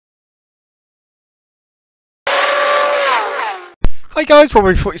Hi guys,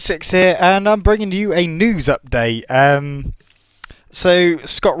 Robbo46 here, and I'm bringing you a news update. So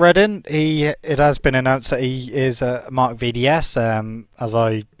Scott Reddin, it has been announced that he is a Mark VDS. As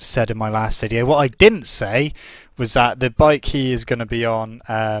I said in my last video, what I didn't say was that the bike he is going to be on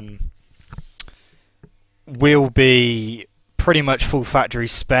will be pretty much full factory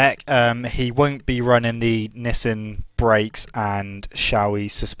spec. He won't be running the Nissan brakes and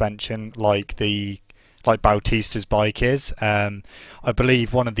Shoei suspension like Bautista's bike is. I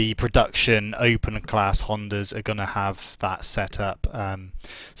believe one of the production open class Hondas are going to have that set up.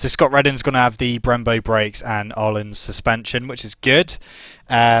 So Scott Reddin's going to have the Brembo brakes and Öhlins suspension, which is good.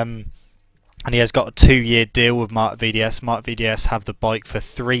 And he has got a 2-year deal with Mark VDS. Mark VDS have the bike for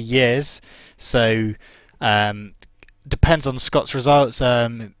 3 years. So depends on Scott's results.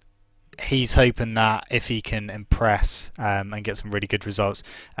 He's hoping that if he can impress and get some really good results,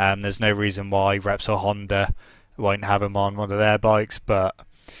 there's no reason why Repsol Honda won't have him on one of their bikes, but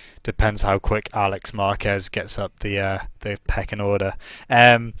depends how quick Alex Marquez gets up the pecking order. So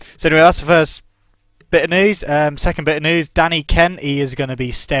anyway, that's the first bit of news. Second bit of news, Danny Kent, he is going to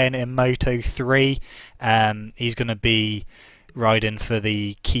be staying in Moto3. He's going to be riding for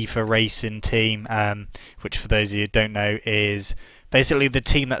the Kiefer Racing team, which for those of you who don't know is basically the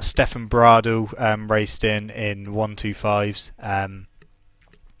team that Stefan Bradl raced in 125s.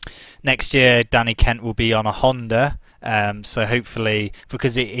 Next year, Danny Kent will be on a Honda, so hopefully,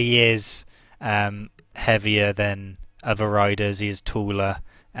 because he is heavier than other riders, he is taller,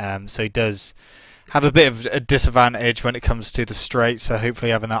 so he does have a bit of a disadvantage when it comes to the straight. So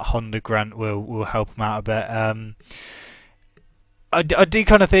hopefully, having that Honda grunt will help him out a bit. I do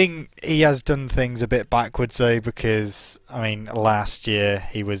kind of think he has done things a bit backwards though, because I mean last year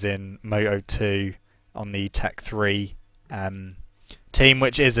he was in Moto2 on the Tech 3 team,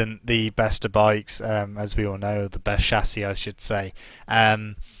 which isn't the best of bikes, as we all know, the best chassis I should say.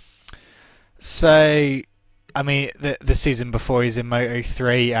 So I mean the season before he's in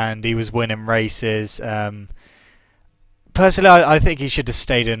Moto3 and he was winning races. Personally, I think he should have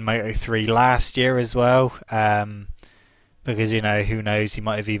stayed in Moto3 last year as well. Because, you know, who knows, he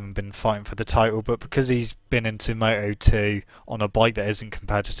might have even been fighting for the title, but because he's been into Moto2 on a bike that isn't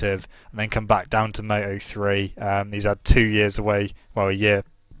competitive and then come back down to Moto3, he's had 2 years away, well, a year,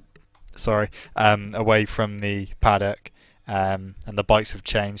 sorry, away from the paddock, and the bikes have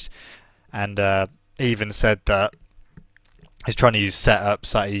changed. And he even said that he's trying to use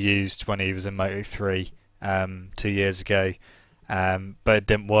setups that he used when he was in Moto3 2 years ago, but it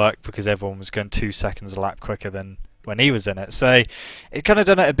didn't work because everyone was going 2 seconds a lap quicker than when he was in it. So it kind of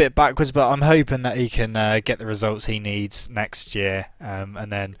done it a bit backwards, but I'm hoping that he can get the results he needs next year,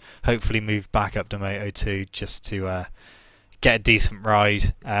 and then hopefully move back up to Moto2 just to get a decent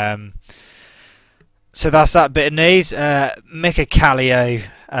ride. So that's that bit of news. Mika Kallio,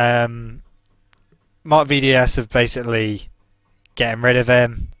 Mark VDS have basically getting rid of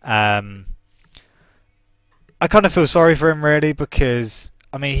him. I kind of feel sorry for him really, because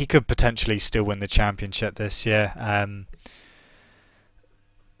I mean, he could potentially still win the championship this year, and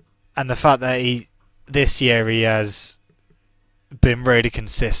the fact that this year he has been really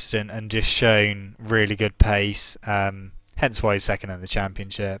consistent and just shown really good pace, hence why he's second in the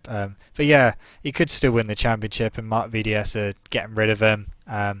championship. But yeah, he could still win the championship, and Mark VDS are getting rid of him.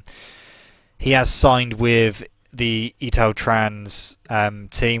 He has signed with the Italtrans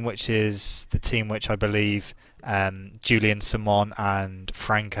team, which is the team which I believe Julian Simon and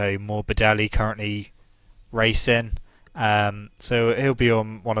Franco Morbidelli currently racing. So he'll be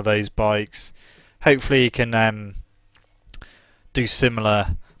on one of those bikes. Hopefully he can do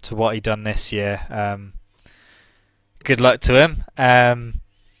similar to what he done this year. Good luck to him. And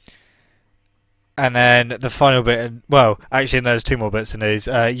then the final bit, well, actually there's 2 more bits of news.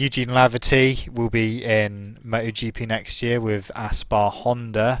 Eugene Laverty will be in MotoGP next year with Aspar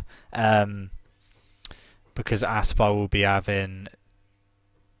Honda. Because Aspar will be having,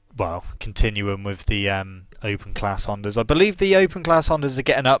 well, continuing with the open class Hondas. I believe the open class Hondas are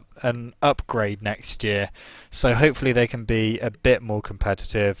getting an upgrade next year, so hopefully they can be a bit more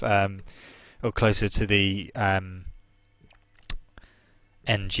competitive, or closer to the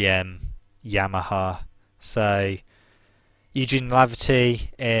NGM Yamaha. So Eugene Laverty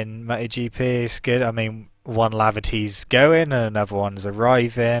in MotoGP is good. I mean, one Laverty's going and another one's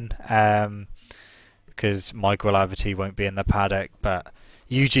arriving. Because Michael Laverty won't be in the paddock, but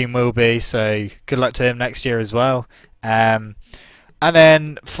Eugene will be, so good luck to him next year as well. And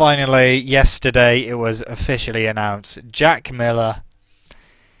then finally, yesterday it was officially announced Jack Miller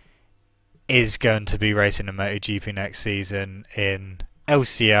is going to be racing in MotoGP next season in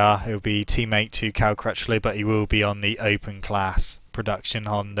LCR. He'll be teammate to Cal Crutchley, but he will be on the open class production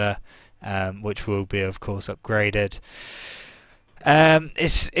Honda, which will be, of course, upgraded.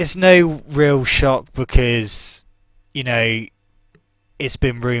 It's no real shock because, you know, it's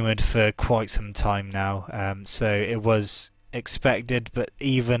been rumoured for quite some time now, so it was expected, but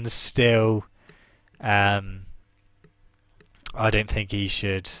even still, I don't think he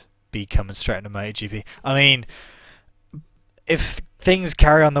should be coming straight into MotoGP. I mean, if things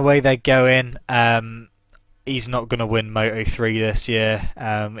carry on the way they're going, he's not going to win Moto3 this year.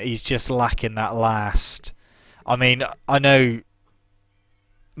 He's just lacking that last. I mean, I know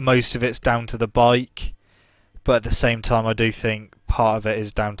most of it's down to the bike, but at the same time, I do think part of it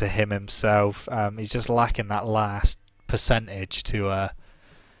is down to him himself. He's just lacking that last percentage to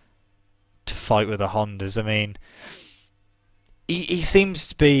fight with the Hondas. I mean, he seems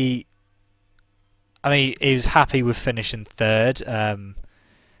to be. I mean, he was happy with finishing third. I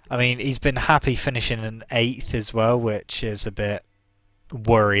mean, he's been happy finishing in 8th as well, which is a bit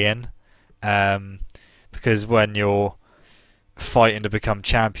worrying. Because when you're fighting to become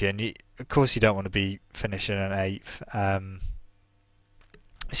champion, of course you don't want to be finishing in 8th.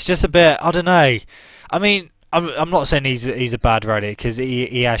 It's just a bit, I don't know. I mean, I'm not saying he's a bad rider, because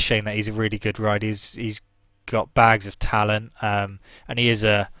he has shown that he's a really good rider. He's got bags of talent, and he is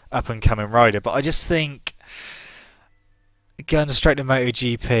a up and coming rider. But I just think going straight to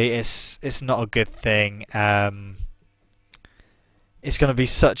MotoGP, it's not a good thing. It's going to be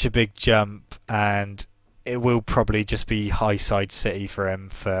such a big jump, and it will probably just be high side city for him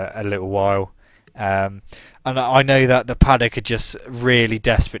for a little while. And I know that the paddock are just really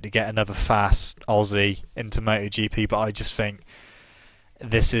desperate to get another fast Aussie into MotoGP, but I just think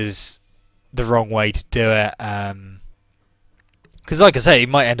this is the wrong way to do it. Because, like I say, he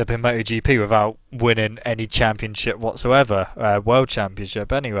might end up in MotoGP without winning any championship whatsoever, world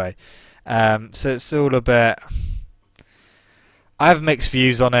championship anyway. So it's all a bit. I have mixed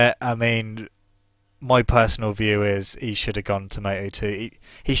views on it. I mean, my personal view is he should have gone to Moto2.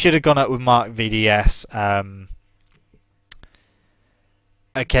 He should have gone up with Mark VDS.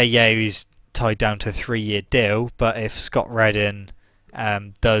 Okay, yeah, he's tied down to a 3-year deal, but if Scott Redding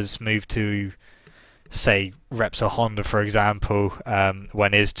does move to, say, Repsol Honda, for example,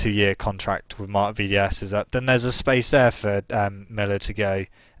 when his 2-year contract with Mark VDS is up, then there's a space there for Miller to go,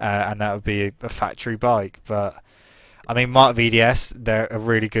 and that would be a factory bike. But I mean, Mark VDS, they're a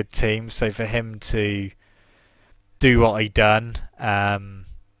really good team, so for him to do what he done, I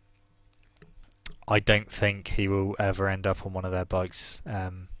don't think he will ever end up on one of their bikes.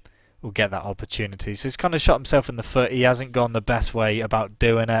 Will get that opportunity. So he's kind of shot himself in the foot. He hasn't gone the best way about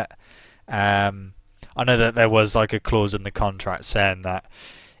doing it. I know that there was like a clause in the contract saying that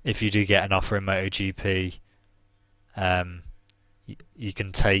if you do get an offer in MotoGP, you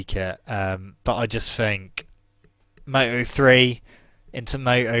can take it. But I just think Moto3 into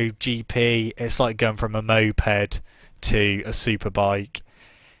MotoGP, it's like going from a moped to a superbike.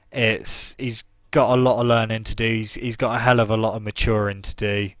 He's got a lot of learning to do. He's got a hell of a lot of maturing to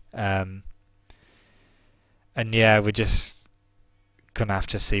do. And yeah, we're just gonna have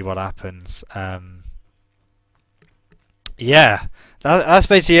to see what happens. Yeah, that's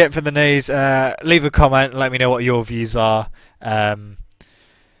basically it for the news. Leave a comment and let me know what your views are.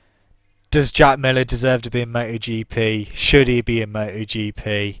 Does Jack Miller deserve to be in MotoGP? Should he be in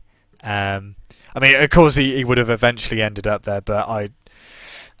MotoGP? I mean, of course he would have eventually ended up there, but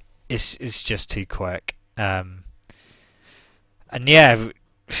it's just too quick. And yeah,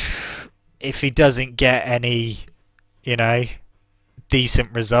 if he doesn't get any,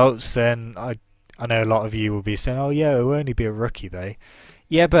 decent results, then I know a lot of you will be saying, "Oh yeah, it will only be a rookie though."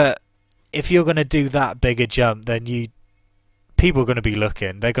 Yeah, but if you're going to do that big a jump, then people are going to be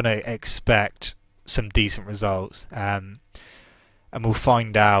looking. They're going to expect some decent results, and we'll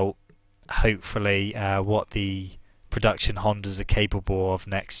find out hopefully what the production Hondas are capable of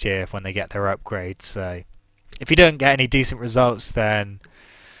next year when they get their upgrades. So if you don't get any decent results, then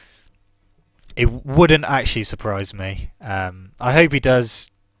it wouldn't actually surprise me. I hope he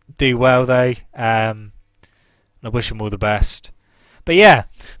does do well though, and I wish him all the best. But yeah,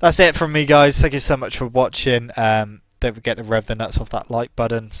 that's it from me, guys. Thank you so much for watching. Don't forget to rev the nuts off that like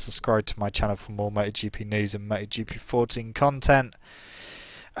button. Subscribe to my channel for more MotoGP news and MotoGP 14 content.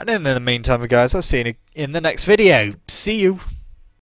 And in the meantime, guys, I'll see you in the next video. See you.